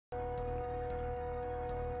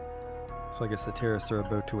So I guess the terrorists are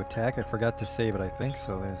about to attack. I forgot to save it, I think,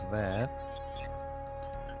 so there's that.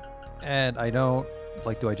 And I don't...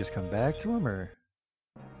 Like, do I just come back to him, or...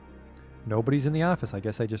 Nobody's in the office. I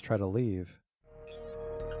guess I just try to leave.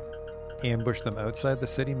 Ambush them outside the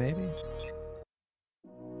city, maybe?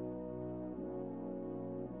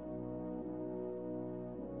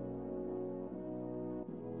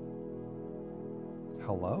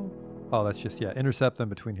 Hello? Oh, that's just, yeah, intercept them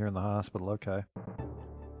between here and the hospital. Okay.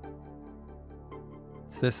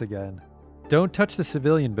 It's this again. Don't touch the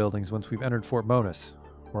civilian buildings once we've entered Fort Monas.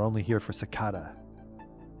 We're only here for Cicada.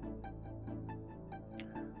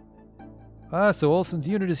 Ah, so Olsen's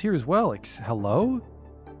unit is here as well. Hello?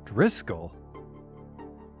 Driscoll?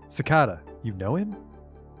 Cicada, you know him?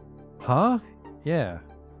 Huh? Yeah.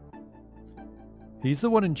 He's the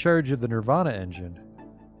one in charge of the Nirvana engine.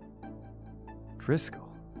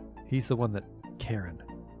 Driscoll. He's the one that... Karen.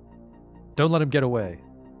 Don't let him get away.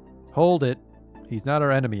 Hold it. He's not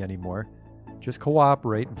our enemy anymore. Just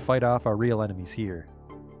cooperate and fight off our real enemies here.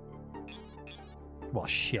 Well,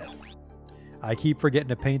 shit. I keep forgetting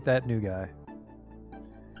to paint that new guy.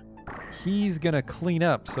 He's gonna clean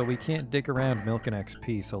up, so we can't dick around milking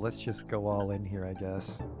XP, so let's just go all in here, I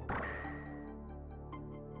guess.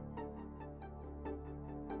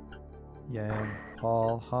 Yang,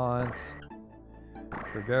 Paul, Hans,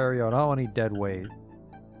 Gregorio, I don't want any dead weight.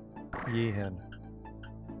 Yeehan.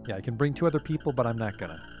 Yeah, I can bring 2 other people, but I'm not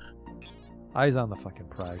gonna. Eyes on the fucking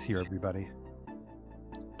prize here, everybody.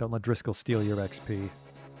 Don't let Driscoll steal your XP.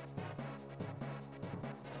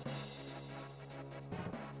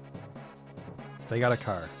 They got a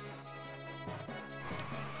car.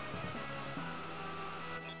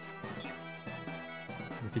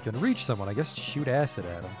 If you can reach someone, I guess shoot acid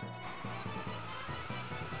at them.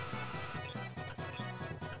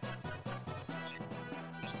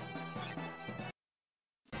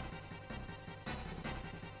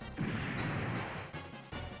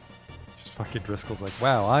 Just fucking Driscoll's like,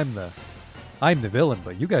 wow, I'm the villain,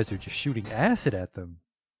 but you guys are just shooting acid at them.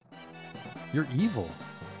 You're evil.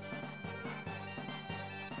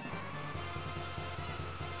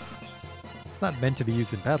 It's not meant to be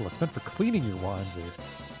used in battle. It's meant for cleaning your Wanzer.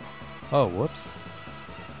 Oh, whoops.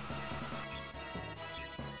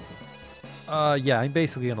 Yeah, I'm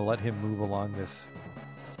basically going to let him move along this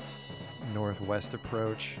northwest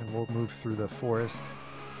approach, and we'll move through the forest.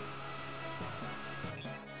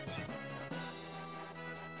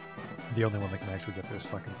 The only one that can actually get there is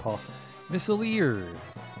fucking Paul. Missileer!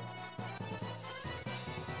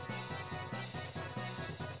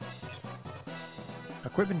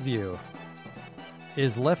 Equipment view.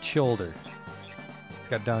 His left shoulder. It's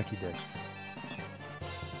got donkey dicks.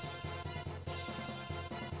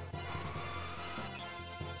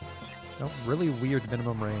 Oh, really weird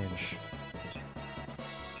minimum range.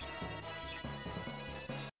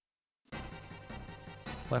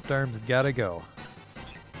 Left arm's gotta go.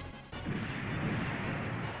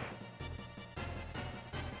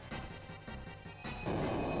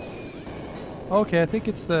 Okay, I think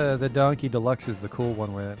it's the Donkey Deluxe is the cool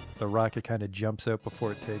one where the rocket kind of jumps out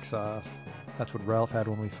before it takes off. That's what Ralph had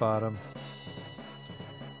when we fought him.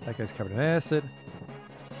 That guy's covered in acid.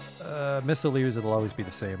 Missileers, it'll always be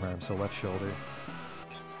the same arm, so left shoulder.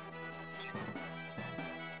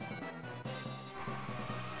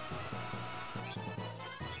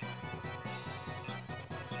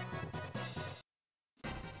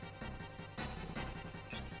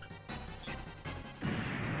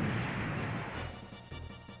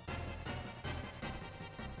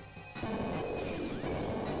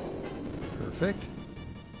 Perfect.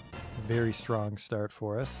 Very strong start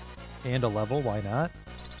for us. And a level, why not?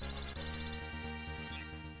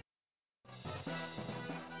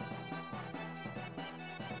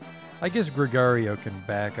 I guess Gregorio can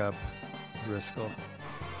back up Driscoll.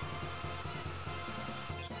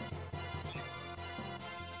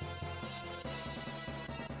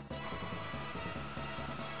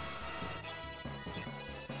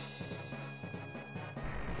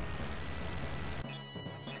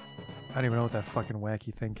 I don't even know what that fucking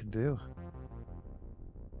wacky thing can do.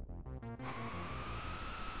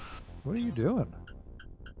 What are you doing?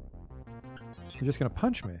 You're just gonna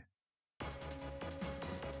punch me.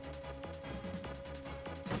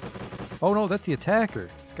 Oh no, that's the attacker.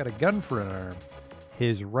 He's got a gun for an arm.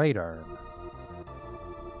 His right arm.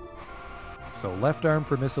 So left arm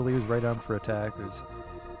for missileers, right arm for attackers.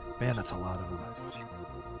 Man, that's a lot of them.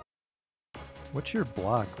 What's your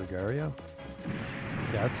block, Gregorio?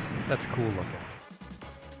 Yeah, that's cool looking.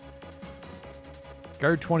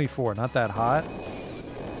 Guard 24, not that hot.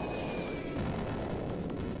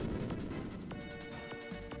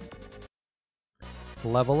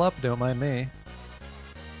 Level up, don't mind me.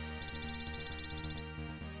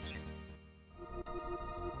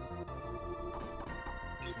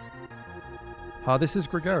 Oh, this is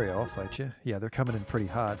Gregario. I'll fight you. Yeah, they're coming in pretty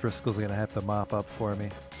hot. Driscoll's gonna have to mop up for me.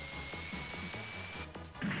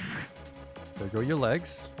 There go your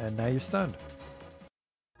legs, and now you're stunned.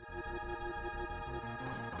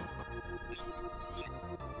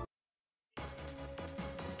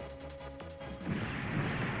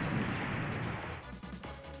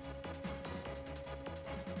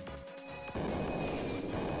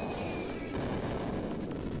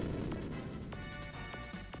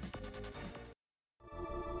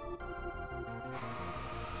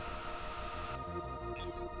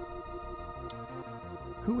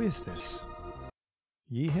 Who is this?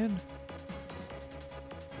 Yeehan?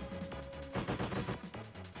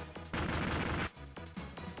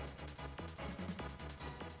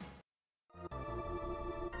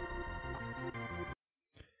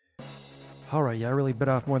 Alright, yeah, I really bit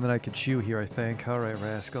off more than I could chew here, I think. Alright,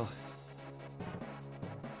 rascal.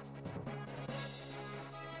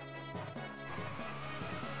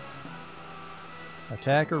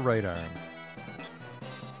 Attack or right arm?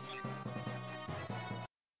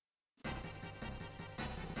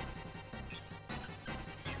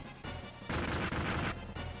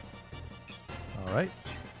 Alright.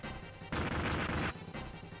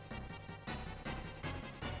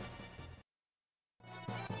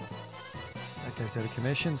 That guy's out of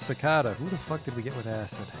commission. Cicada. Who the fuck did we get with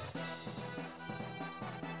acid?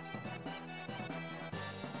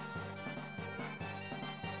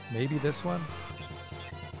 Maybe this one?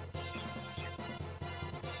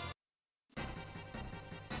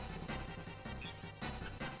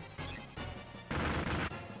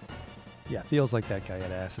 Yeah, feels like that guy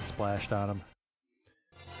had acid splashed on him.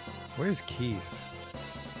 Where's Keith?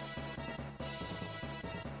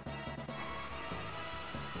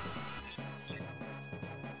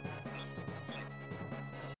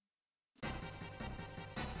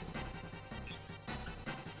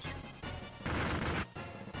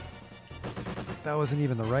 That wasn't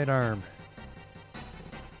even the right arm.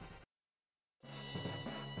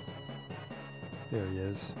 There he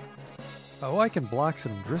is. Oh, I can block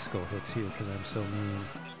some Driscoll hits here because I'm so mean.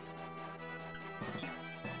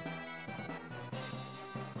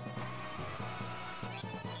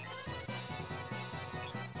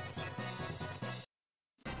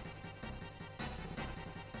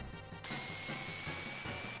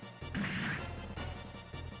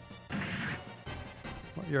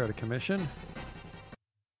 Well, you're out of commission.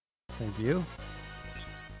 Thank you.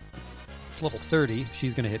 It's level 30.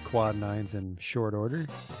 She's going to hit quad 9s in short order.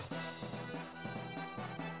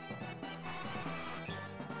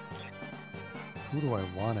 Who do I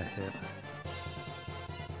want to hit?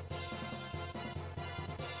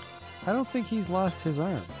 I don't think he's lost his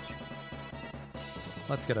arm.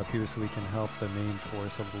 Let's get up here so we can help the main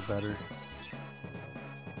force a little better.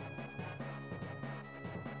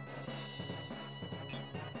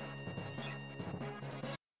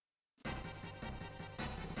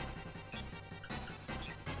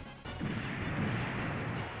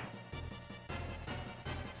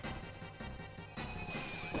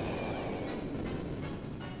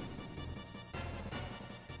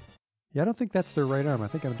 Yeah, I don't think that's their right arm. I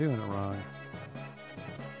think I'm doing it wrong.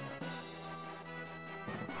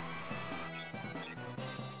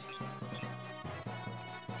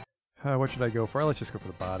 What should I go for? Let's just go for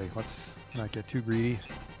the body. Let's not get too greedy.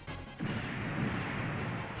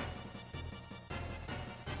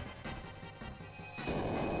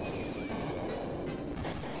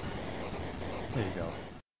 There you go.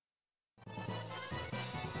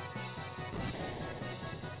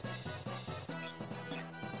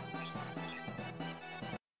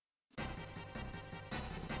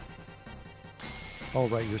 Oh,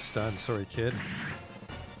 right, you're stunned. Sorry, kid.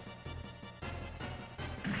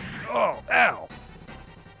 Oh, ow!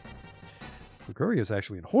 Gregorio's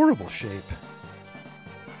actually in horrible shape.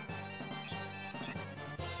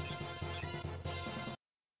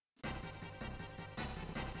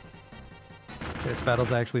 This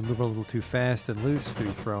battle's actually moving a little too fast and loose to be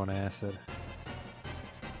throwing acid.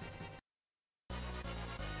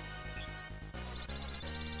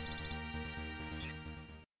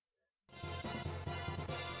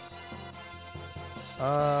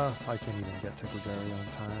 I can't even get to Gregario in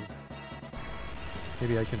time.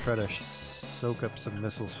 Maybe I can try to soak up some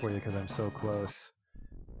missiles for you because I'm so close.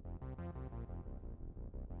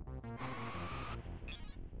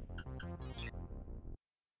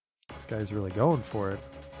 This guy's really going for it.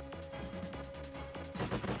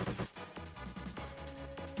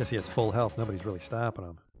 Guess he has full health. Nobody's really stopping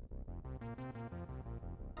him.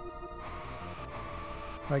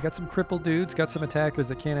 I got some crippled dudes, got some attackers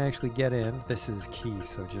that can't actually get in. This is key,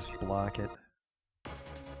 so just block it.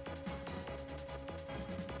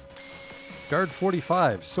 Guard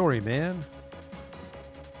 45, sorry man.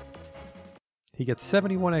 He gets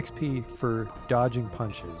 71 XP for dodging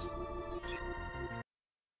punches.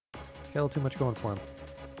 Got a little too much going for him.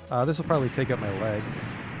 This will probably take up my legs.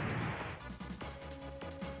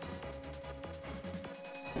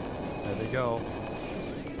 There they go.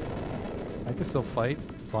 I can still fight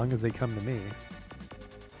as long as they come to me.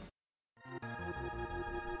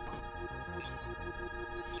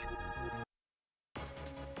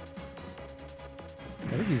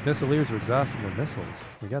 I think these missileers are exhausting their missiles.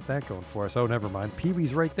 We got that going for us. Oh, never mind.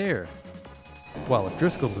 Pee-wee's right there. Well, if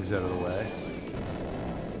Driscoll moves out of the way.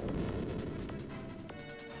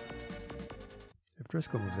 If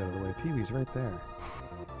Driscoll moves out of the way, Pee-wee's right there.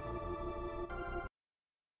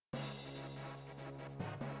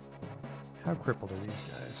 How crippled are these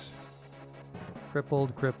guys?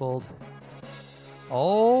 Crippled, crippled.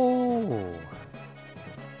 Oh!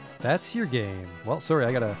 That's your game. Well, sorry,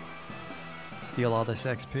 I gotta steal all this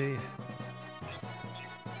XP.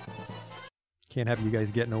 Can't have you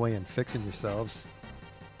guys getting away and fixing yourselves.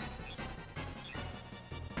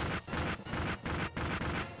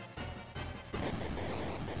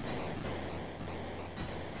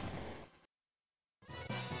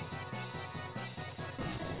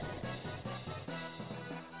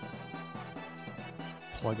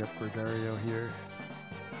 Plug up Gregario here.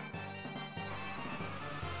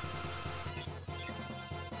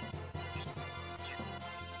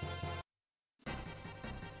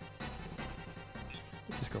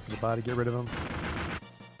 Just go for the body, get rid of him.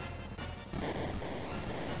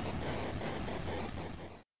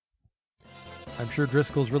 I'm sure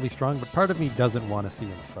Driscoll's really strong, but part of me doesn't want to see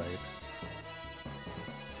him fight.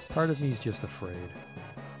 Part of me's just afraid.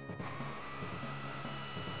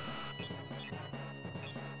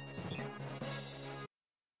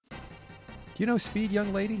 Do you know speed,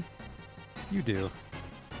 young lady? You do.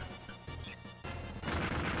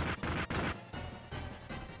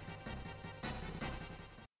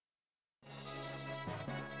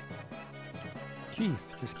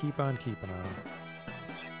 Keith, just keep on keeping on.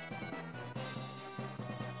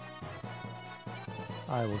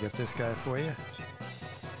 I will get this guy for you.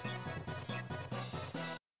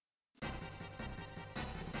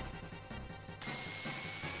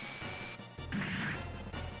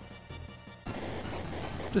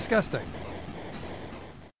 Disgusting.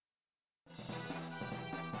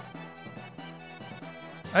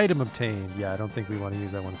 Item obtained. Yeah, I don't think we want to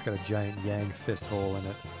use that one. It's got a giant Yang fist hole in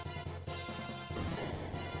it.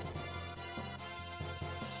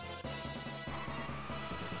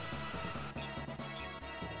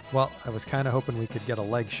 Well, I was kind of hoping we could get a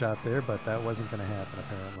leg shot there, but that wasn't going to happen,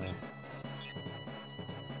 apparently.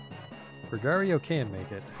 Gregario can make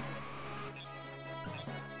it.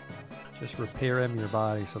 Just repair him your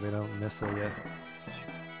body so they don't missile you.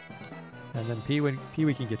 And then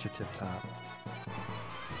Pee-wee can get you tip-top.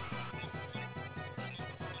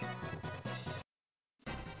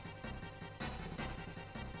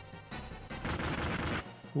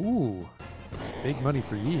 Ooh, big money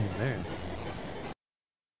for Yeehan there.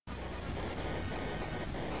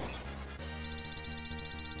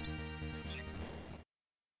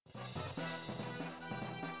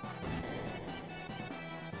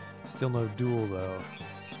 Still no duel though.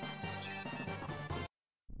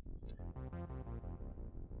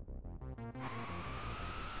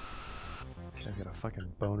 This guy's got a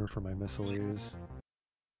fucking boner for my missileers.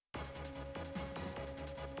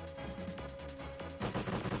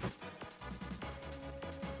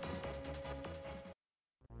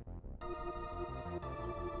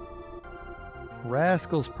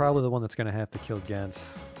 Rascal's probably the one that's going to have to kill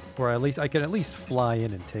Gens. Or at least I can at least fly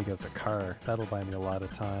in and take out the car. That'll buy me a lot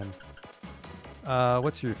of time.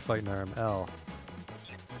 What's your fighting arm? L.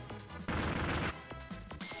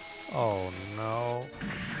 Oh no.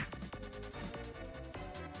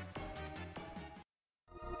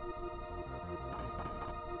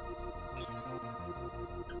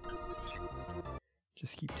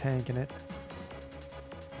 Just keep tanking it.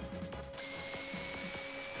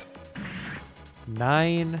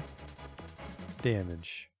 9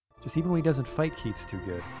 damage. Just even when he doesn't fight, Keith's too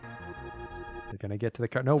good. They're gonna get to the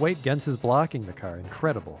car. No, wait, Gens is blocking the car.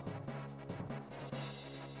 Incredible.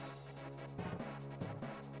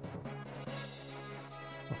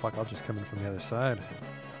 Oh fuck, I'll just come in from the other side.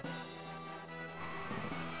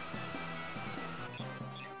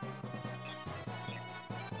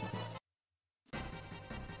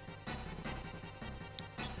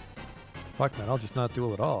 Fuck man, I'll just not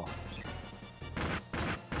duel at all.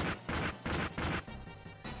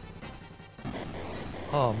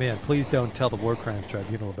 Oh man, please don't tell the War Crimes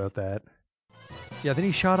Tribunal about that. Yeah, then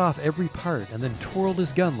he shot off every part and then twirled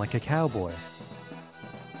his gun like a cowboy.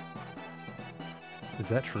 Is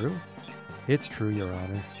that true? It's true, Your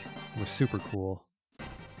Honor. It was super cool.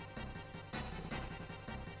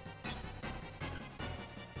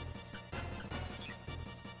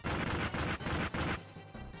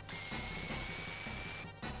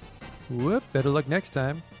 Whoop, better luck next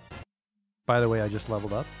time. By the way, I just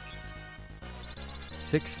leveled up.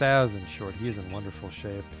 6,000 short. He is in wonderful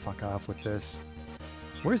shape. Fuck off with this.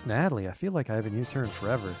 Where's Natalie? I feel like I haven't used her in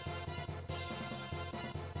forever.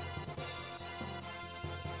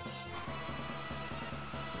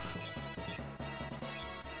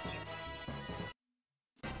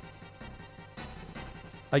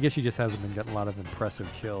 I guess she just hasn't been getting a lot of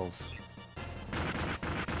impressive kills.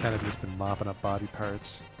 She's kind of just been mopping up body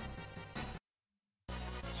parts.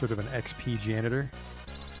 Sort of an XP janitor.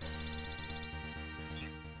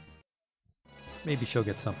 Maybe she'll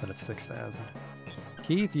get something at 6,000.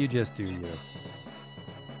 Keith, you just do you.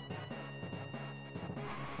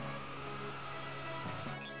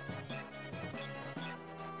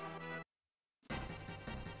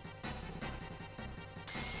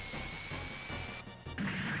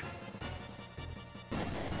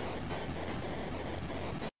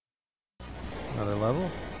 Another level.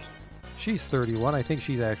 She's 31. I think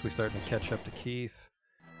she's actually starting to catch up to Keith,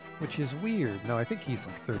 which is weird. No, I think he's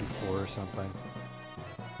like 34 or something.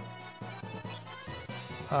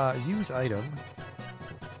 Use item.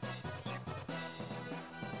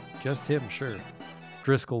 Just him, sure.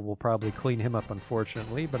 Driscoll will probably clean him up,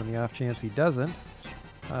 unfortunately, but on the off chance he doesn't,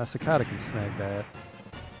 Cicada can snag that.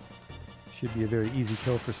 Should be a very easy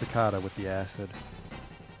kill for Cicada with the acid.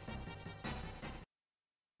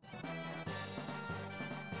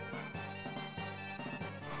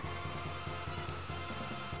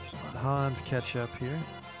 Hans catch up here.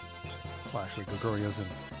 Well, actually, Gregorio's in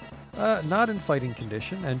not in fighting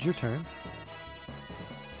condition. End your turn.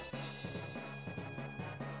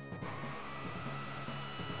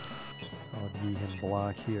 I'll Yi him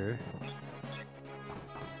block here.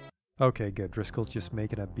 Okay, good. Driscoll's just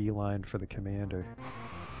making a beeline for the commander.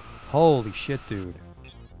 Holy shit, dude.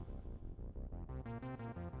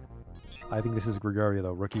 I think this is Gregorio,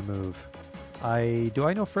 though. Rookie move. Do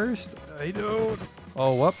I know first? I don't.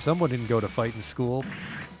 Oh, whoop. Someone didn't go to fighting school.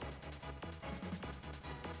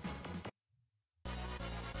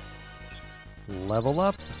 Level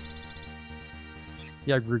up.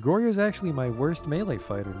 Yeah, Gregorio's actually my worst melee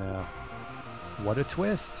fighter now. What a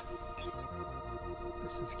twist.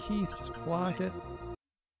 This is Keith. Just block it.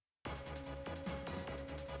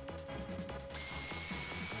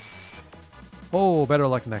 Oh, better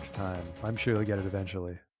luck next time. I'm sure you'll get it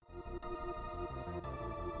eventually.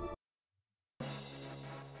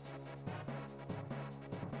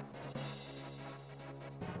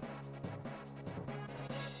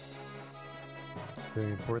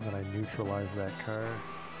 Very important that I neutralize that car.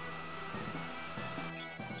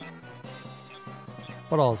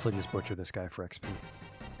 But I'll also just butcher this guy for XP.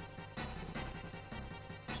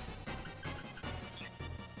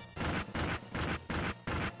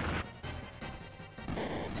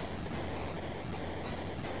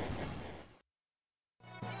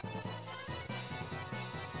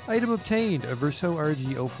 Item obtained, a Verso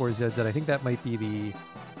RG04ZZ. I think that might be the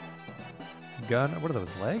gun. What are those,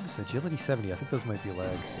 legs? Agility 70. I think those might be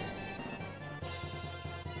legs.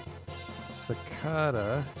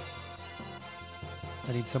 Cicada.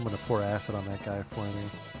 I need someone to pour acid on that guy for me.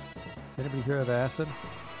 Does anybody here have acid?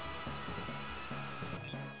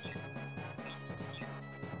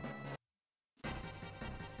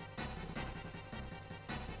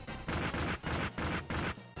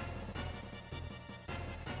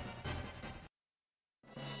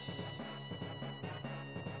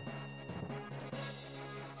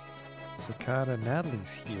 Cicada,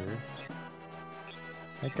 Natalie's here.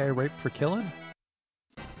 That guy raped for killing?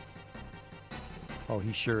 Oh,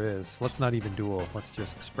 he sure is. Let's not even duel. Let's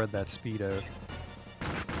just spread that speed out.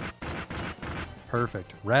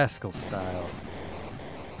 Perfect. Rascal style.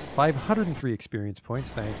 503 experience points,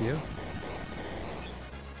 thank you.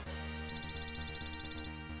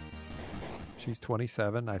 She's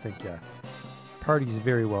 27, I think, yeah. Party's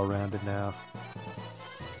very well rounded now.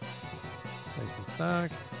 Nice and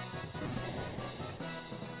stock.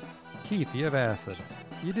 Keith, do you have acid?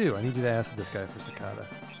 You do. I need you to acid this guy for Cicada.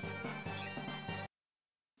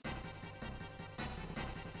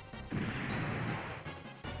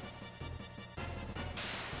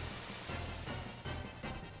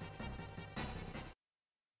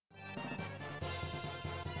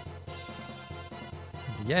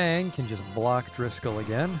 Yang can just block Driscoll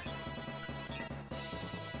again.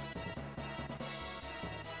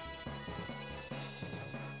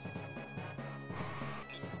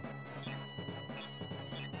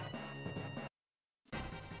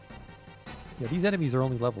 Yeah, these enemies are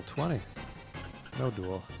only level 20. No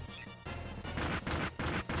duel.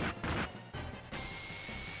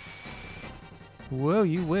 Whoa,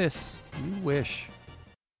 you wish. You wish.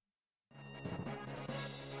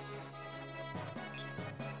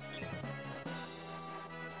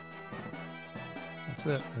 That's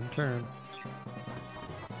it. In turn.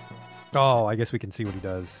 Oh, I guess we can see what he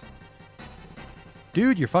does.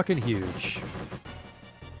 Dude, you're fucking huge.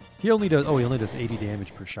 He only does 80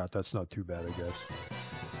 damage per shot. That's not too bad, I guess.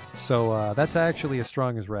 So, that's actually as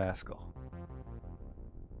strong as Rascal.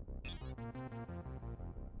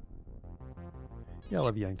 Yeah, I'll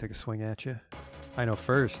have Yang take a swing at you. I know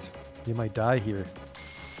first. You might die here.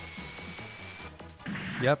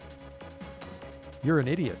 Yep. You're an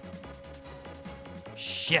idiot.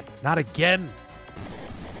 Shit, not again!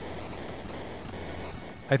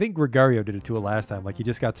 I think Gregario did it to it last time. Like, he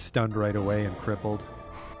just got stunned right away and crippled.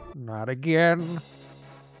 Not again.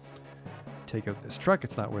 Take out this truck.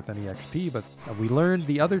 It's not worth any XP, but we learned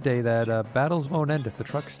the other day that battles won't end if the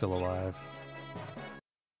truck's still alive.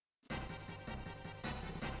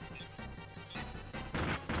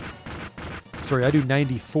 Sorry, I do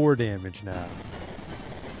 94 damage now.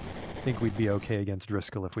 I think we'd be okay against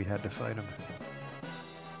Driscoll if we had to fight him.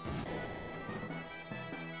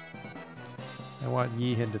 I want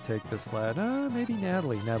Yeehan to take this lad. Maybe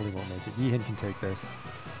Natalie. Natalie won't make it. Yeehan can take this.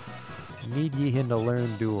 I need Yeehan to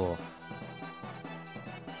learn duel.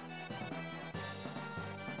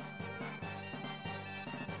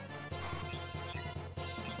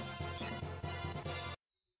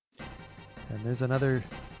 And there's another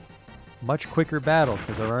much quicker battle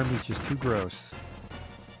because our army's just too gross.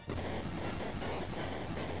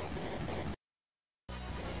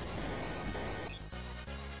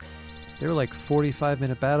 They were like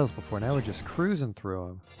 45-minute battles before. Now we're just cruising through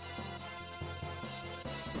them.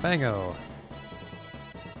 Bango!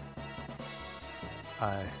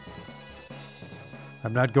 I'm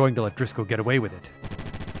not going to let Driscoll get away with it.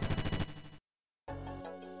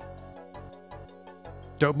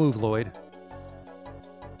 Don't move, Lloyd.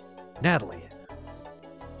 Natalie.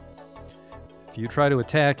 If you try to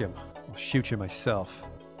attack him, I'll shoot you myself.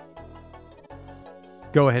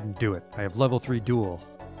 Go ahead and do it. I have level 3 duel.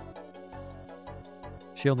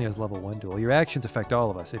 She only has level 1 duel. Your actions affect all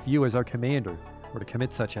of us. If you, as our commander, were to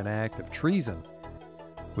commit such an act of treason,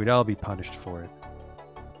 we'd all be punished for it.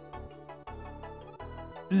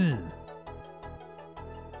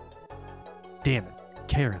 Damn it.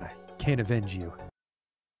 Karen, I can't avenge you.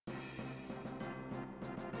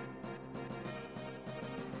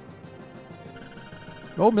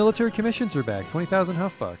 Oh, military commissions are back. 20,000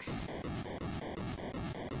 huff bucks.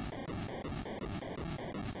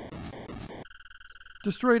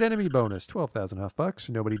 Destroyed enemy bonus. 12,000 huff bucks.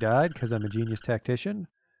 Nobody died because I'm a genius tactician.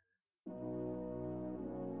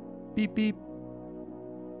 Beep, beep.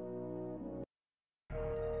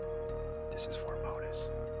 This is for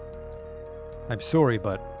bonus. I'm sorry,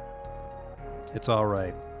 but it's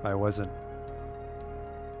alright. I wasn't.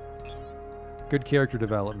 Good character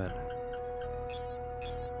development.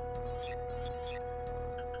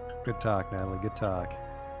 Good talk, Natalie. Good talk.